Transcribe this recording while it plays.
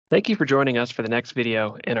Thank you for joining us for the next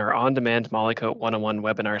video in our on-demand MOLYKOTE 101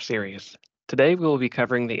 webinar series. Today we will be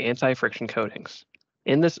covering the anti-friction coatings.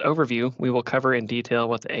 In this overview, we will cover in detail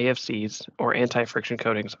what the AFCs, or anti-friction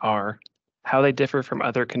coatings, are, how they differ from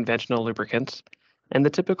other conventional lubricants, and the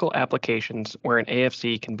typical applications where an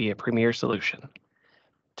AFC can be a premier solution.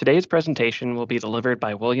 Today's presentation will be delivered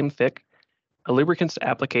by William Fick, a lubricants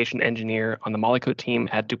application engineer on the MOLYKOTE team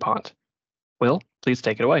at DuPont. Will, please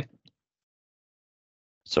take it away.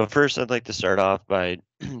 So first, I'd like to start off by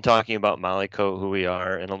talking about MOLYKOTE, who we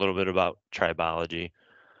are, and a little bit about Tribology.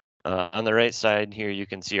 On the right side here, you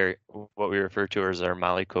can see what we refer to as our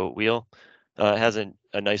MOLYKOTE wheel. It has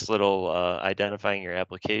a nice little identifying your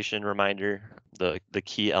application reminder, the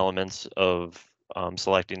key elements of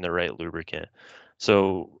selecting the right lubricant.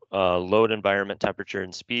 So load, environment, temperature,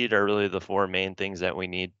 and speed are really the four main things that we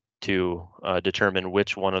need to determine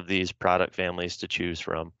which one of these product families to choose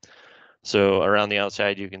from. So around the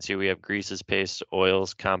outside, you can see we have greases, pastes,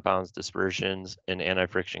 oils, compounds, dispersions, and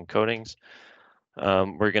anti-friction coatings.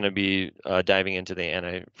 We're going to be diving into the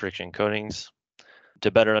anti-friction coatings.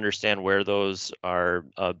 To better understand where those are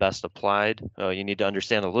best applied, you need to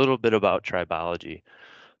understand a little bit about tribology.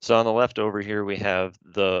 So on the left over here, we have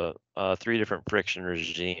the three different friction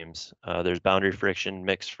regimes. There's boundary friction,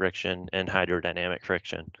 mixed friction, and hydrodynamic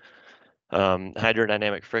friction.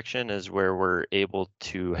 Hydrodynamic friction is where we're able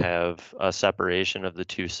to have a separation of the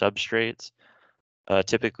two substrates,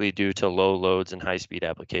 typically due to low loads and high-speed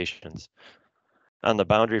applications. On the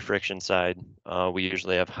boundary friction side, we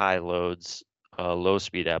usually have high loads,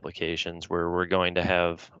 low-speed applications where we're going to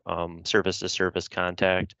have surface-to-surface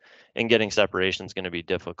contact, and getting separation is going to be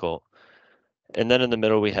difficult. And then in the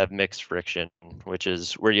middle, we have mixed friction, which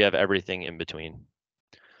is where you have everything in between.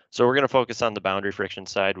 So we're going to focus on the boundary friction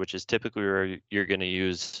side, which is typically where you're going to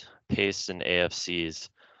use pastes and AFCs.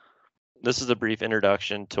 This is a brief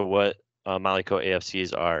introduction to what MOLYKOTE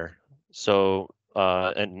AFCs are. So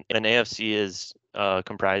an AFC is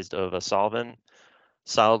comprised of a solvent,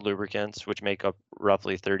 solid lubricants, which make up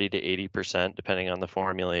roughly 30 to 80%, depending on the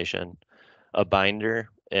formulation, a binder,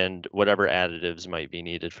 and whatever additives might be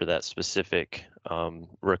needed for that specific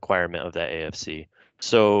requirement of that AFC.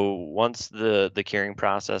 So once the curing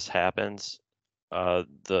process happens,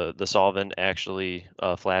 the solvent actually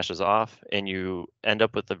flashes off, and you end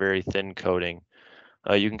up with a very thin coating.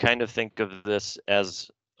 You can kind of think of this as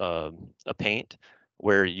a paint,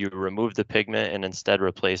 where you remove the pigment and instead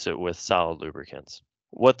replace it with solid lubricants.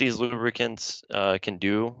 What these lubricants can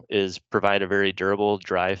do is provide a very durable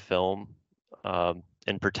dry film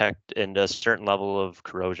and protect and a certain level of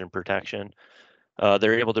corrosion protection.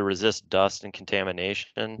 They're able to resist dust and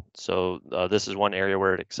contamination. So this is one area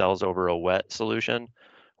where it excels over a wet solution,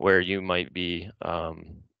 where you might be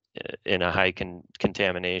in a high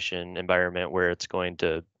contamination environment where it's going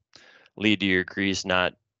to lead to your grease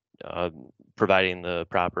not providing the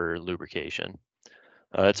proper lubrication.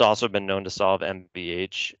 It's also been known to solve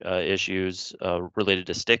MVH issues related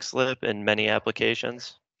to stick slip in many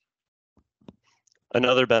applications.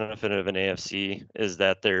 Another benefit of an AFC is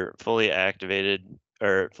that they're fully activated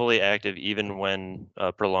or fully active even when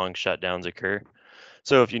prolonged shutdowns occur.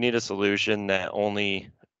 So if you need a solution that only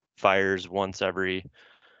fires once every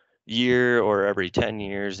year or every 10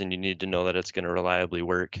 years and you need to know that it's going to reliably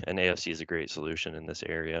work, an AFC is a great solution in this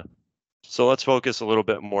area. So let's focus a little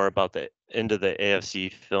bit more about into the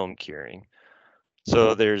AFC film curing.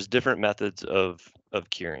 So there's different methods of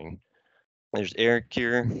curing. There's air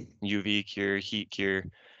cure, UV cure, heat cure,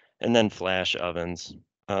 and then flash ovens.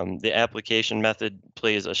 The application method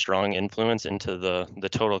plays a strong influence into the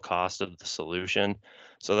total cost of the solution.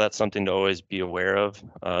 So that's something to always be aware of.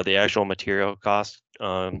 The actual material cost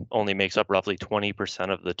only makes up roughly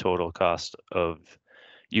 20% of the total cost of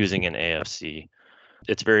using an AFC.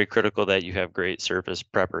 It's very critical that you have great surface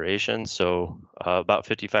preparation. So about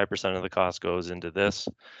 55% of the cost goes into this.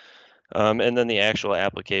 And then the actual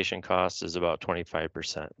application cost is about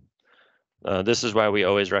 25%. This is why we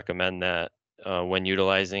always recommend that when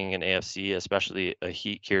utilizing an AFC, especially a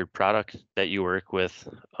heat cured product, that you work with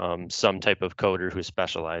some type of coater who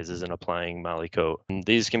specializes in applying MOLYKOTE.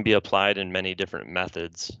 These can be applied in many different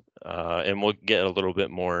methods, and we'll get a little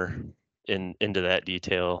bit more into that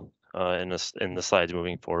detail in the slides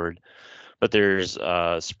moving forward. But there's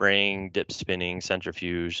spraying, dip spinning,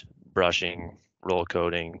 centrifuge, brushing, roll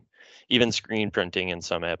coating, even screen printing in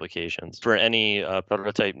some applications. For any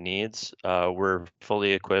prototype needs, we're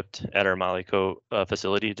fully equipped at our MOLYKOTE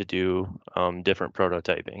facility to do different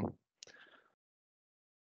prototyping.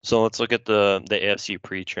 So let's look at the AFC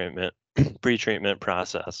pretreatment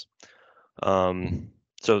process.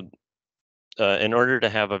 In order to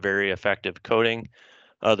have a very effective coating,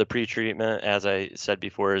 The pretreatment, as I said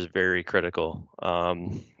before, is very critical.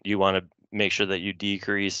 You want to make sure that you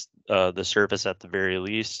decrease the surface at the very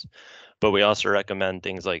least, but we also recommend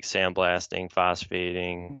things like sandblasting,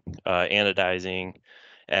 phosphating, anodizing,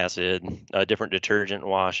 acid, different detergent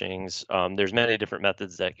washings. There's many different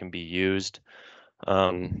methods that can be used.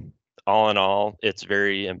 All in all, it's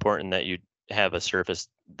very important that you have a surface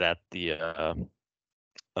that the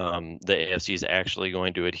AFC is actually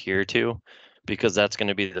going to adhere to, because that's going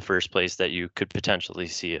to be the first place that you could potentially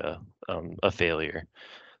see a failure.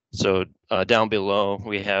 So down below,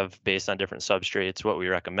 we have, based on different substrates, what we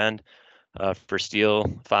recommend. For steel,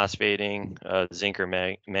 phosphating, zinc or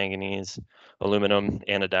manganese, aluminum,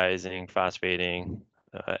 anodizing, phosphating,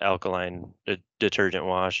 alkaline detergent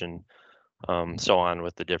wash, and so on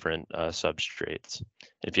with the different substrates.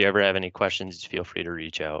 If you ever have any questions, feel free to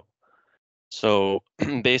reach out. So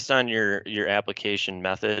based on your application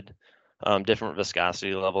method, different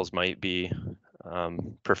viscosity levels might be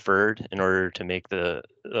preferred in order to make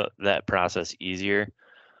that process easier.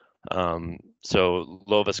 So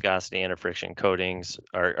low viscosity anti-friction coatings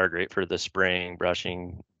are great for the spraying,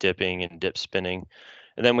 brushing, dipping, and dip spinning.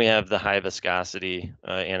 And then we have the high viscosity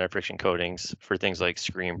anti-friction coatings for things like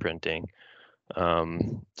screen printing.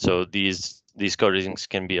 So these coatings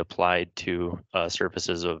can be applied to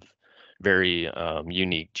surfaces of very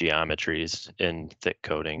unique geometries in thick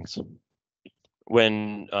coatings.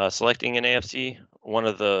 When selecting an AFC, one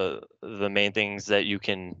of the main things that you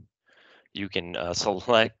can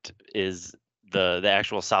select is the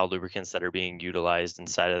actual solid lubricants that are being utilized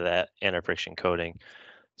inside of that anti-friction coating.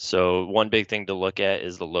 So one big thing to look at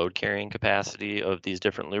is the load carrying capacity of these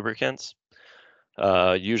different lubricants.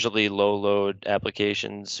 Usually low load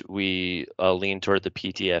applications, we lean toward the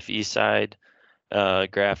PTFE side,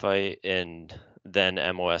 graphite, and then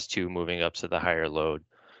MOS2 moving up to the higher load.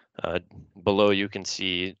 Below you can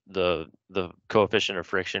see the coefficient of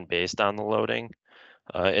friction based on the loading.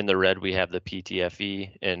 In the red, we have the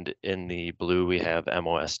PTFE, and in the blue, we have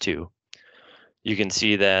MOS2. You can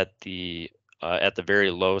see that at the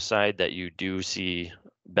very low side that you do see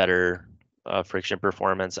better friction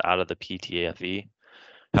performance out of the PTFE.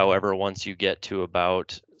 However, once you get to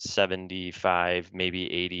about 75,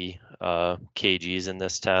 maybe 80 kgs in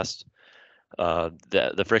this test,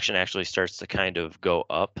 the friction actually starts to kind of go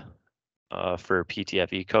up for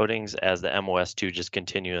PTFE coatings, as the MOS2 just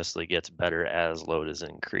continuously gets better as load is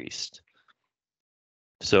increased.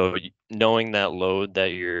 So knowing that load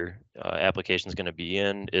that your application is going to be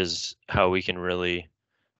in is how we can really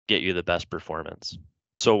get you the best performance.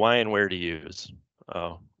 So why and where to use?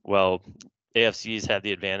 Well, AFCs have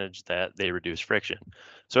the advantage that they reduce friction.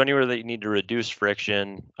 So anywhere that you need to reduce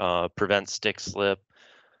friction, prevent stick slip,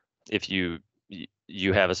 if you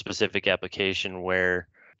have a specific application where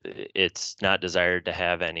it's not desired to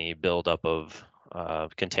have any buildup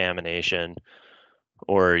of contamination,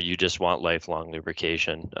 or you just want lifelong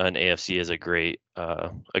lubrication, an AFC is a great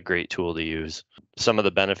tool to use. Some of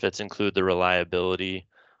the benefits include the reliability.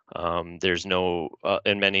 There's no,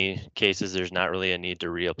 in many cases, there's not really a need to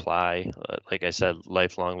reapply. Like I said,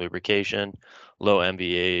 lifelong lubrication, low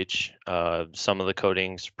MVH. Some of the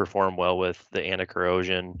coatings perform well with the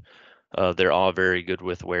anti-corrosion. They're all very good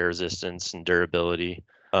with wear resistance and durability.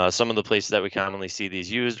 Some of the places that we commonly see these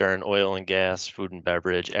used are in oil and gas, food and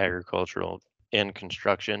beverage, agricultural, and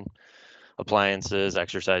construction, appliances,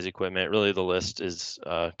 exercise equipment. Really, the list is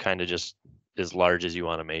kind of just as large as you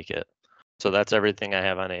want to make it. So that's everything I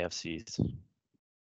have on AFCs.